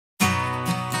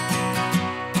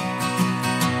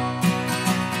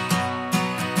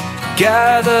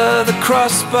Gather the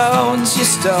crossbones you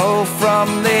stole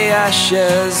from the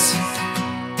ashes,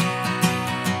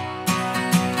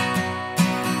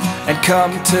 and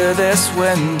come to this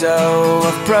window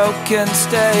of broken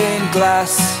stained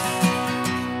glass.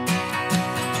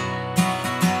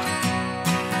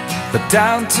 But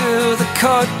down to the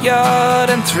courtyard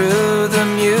and through the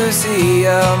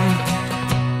museum,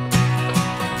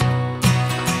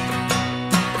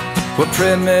 where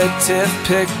primitive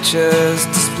pictures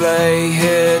display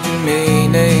hidden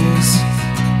meanings.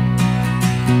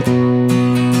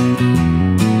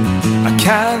 A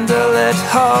candlelit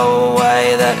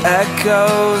hallway that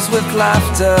echoes with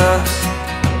laughter.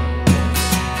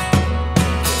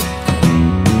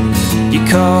 You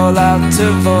call out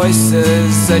to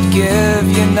voices that give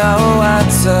you no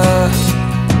answer.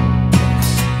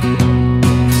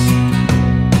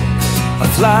 A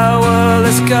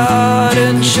flowerless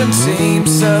garden shouldn't seem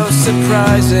so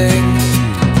surprising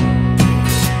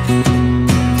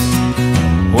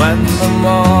when the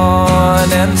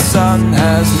morning sun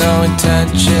has no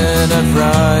intention of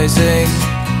rising.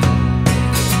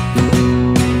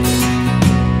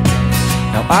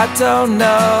 Now I don't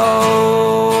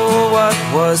know what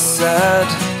was said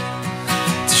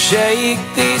to shake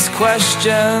these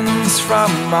questions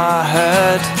from my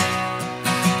head,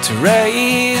 to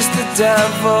raise the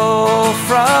devil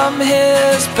from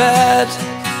his bed.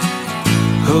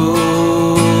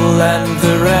 Who'll lend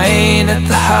the rain at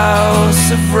the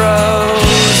house of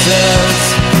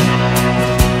roses?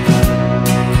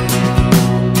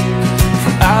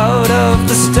 From out of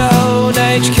the Stone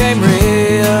Age came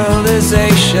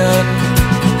realization.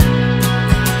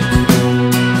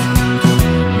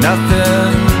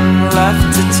 Nothing left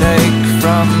to take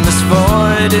from this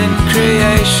void in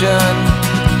creation.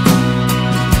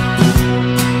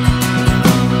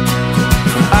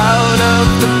 Out of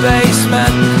the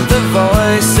basement, the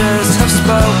voices have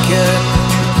spoken.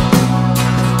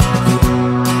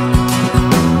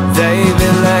 They've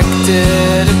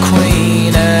elected a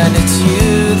queen, and it's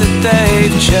you that they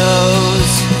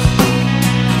chose.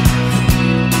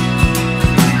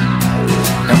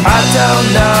 Now I don't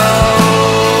know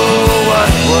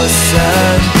what was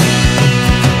said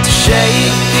to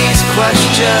shake these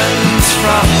questions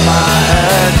from my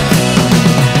head,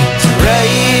 to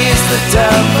raise the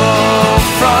devil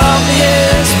from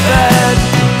his bed.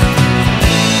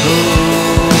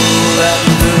 Who'll lend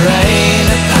the rain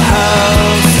at the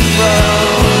house of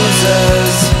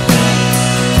roses?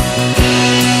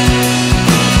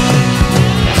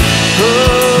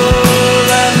 Who'll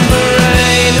lend the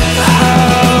rain at the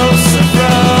house of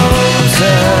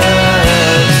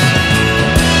roses?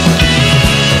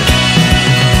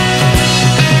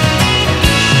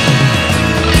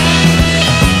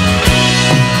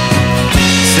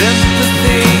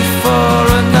 Sympathy for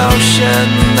a notion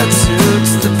that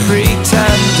suits the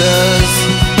pretenders.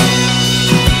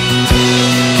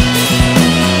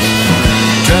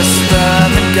 Dress them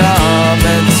in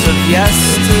garments of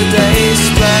yesterday's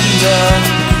splendor.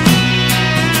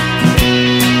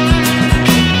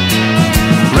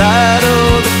 Rattle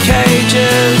the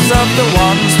cages of the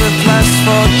ones with less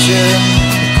fortune.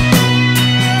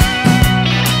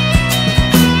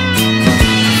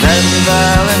 Then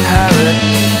they'll inherit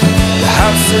the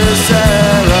houses